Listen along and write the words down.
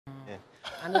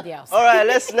I know the house. All right,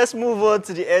 let's move on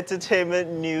to the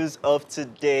entertainment news of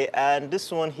today, and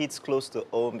this one hits close to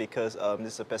home because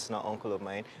this is a personal uncle of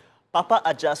mine. Papa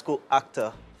Ajasco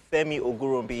actor Femi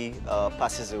Ogunrombi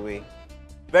passes away.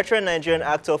 Veteran Nigerian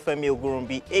actor Femi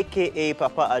Ogunrombi, A.K.A.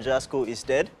 Papa Ajasco, is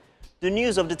dead. The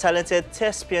news of the talented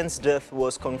thespian's death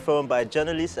was confirmed by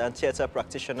journalist and theatre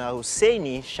practitioner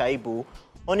Hussaini Shaibu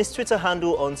on his Twitter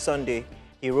handle on Sunday.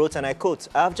 He wrote, and I quote,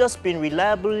 "I have just been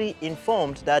reliably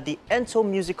informed that the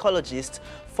ethnomusicologist,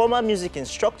 former music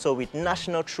instructor with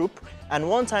National Troupe, and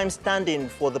one-time stand-in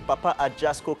for the Papa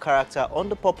Ajasco character on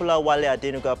the popular Wale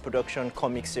Adenuga production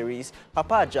comic series,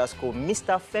 Papa Ajasco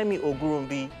Mr. Femi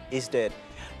Ogunrombi, is dead."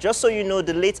 Just so you know,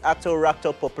 the late actor racked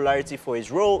up popularity for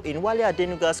his role in Wale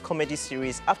Adenuga's comedy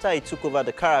series after he took over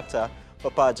the character,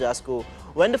 Papa Ajasco,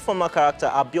 when the former character,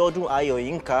 Abiodun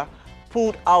Ayoyinka,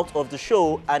 pulled out of the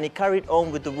show and he carried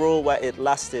on with the role while it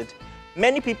lasted.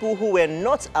 Many people who were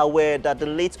not aware that the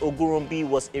late Ogunrombi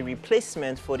was a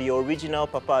replacement for the original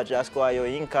Papa Ajasco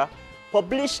Ayoyinka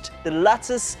published the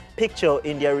latter's picture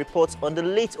in their reports on the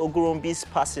late Ogunrombi's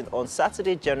passing on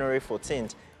Saturday, January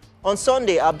 14th. On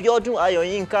Sunday, Abiodun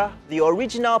Ayoyinka, the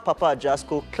original Papa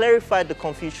Ajasco, clarified the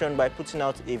confusion by putting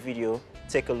out a video.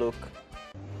 Take a look.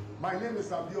 My name is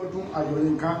Abiodun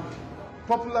Ayoyinka,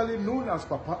 popularly known as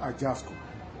Papa Ajasco.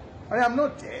 I am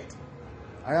not dead.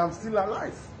 I am still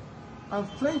alive. And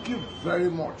thank you very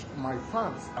much, my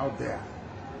fans out there,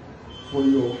 for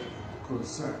your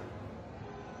concern.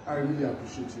 I really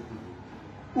appreciate you.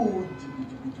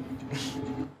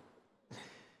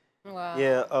 Wow.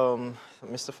 Yeah,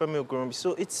 Mr. Femi Ogunrombi.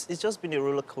 So it's just been a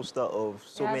roller coaster of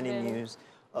so many news.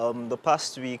 The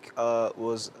past week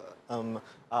was our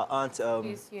aunt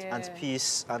Aunt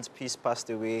Peace passed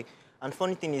away. And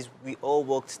funny thing is, we all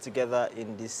worked together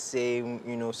in the same,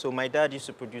 So my dad used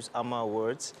to produce AMA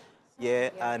Awards,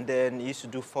 and then he used to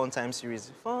do Fun Time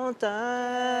series. Fun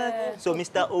Time. Yeah. So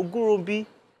Mr. Ogunrombi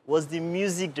was the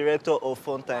music director of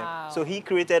Fun Time. Wow. So he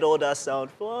created all that sound,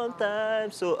 Fun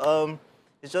Time. So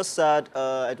it's just sad.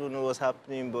 I don't know what's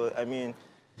happening, but I mean,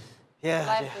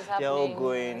 yeah, they're all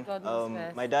going.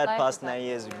 My dad passed 9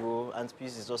 years ago. Aunt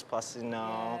Peace is just passing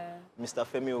now. Yeah. Mr.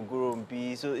 Femi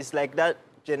Ogunrombi. So it's like that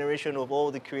generation of all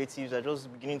the creatives are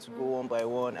just beginning to go one by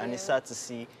one, and it's sad to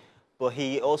see. But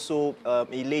he also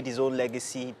he laid his own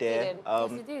legacy there. He did.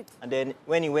 Yes, he did. And then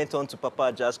when he went on to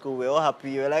Papa Ajasco, we're all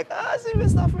happy. We're like, see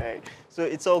Mr. Femi. So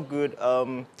it's all good.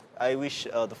 I wish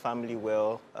the family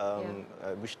well.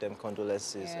 I wish them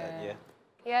condolences.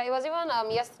 Yeah, it was even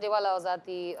yesterday while I was at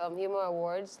the Humor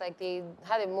Awards, like they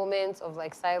had a moment of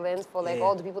like silence for like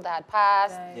all the people that had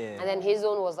passed, and then his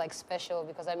own was like special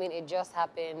because I mean it just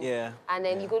happened. Yeah. And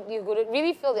then you could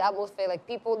really feel the atmosphere, like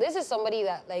people. This is somebody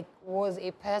that like was a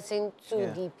person to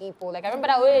the people. Like I remember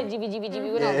that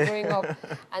when I was growing up,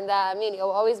 and I mean it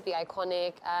will always be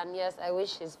iconic. And yes, I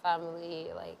wish his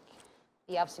family like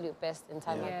the absolute best in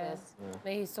time like this.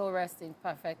 May his soul rest in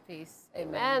perfect peace.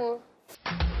 Amen.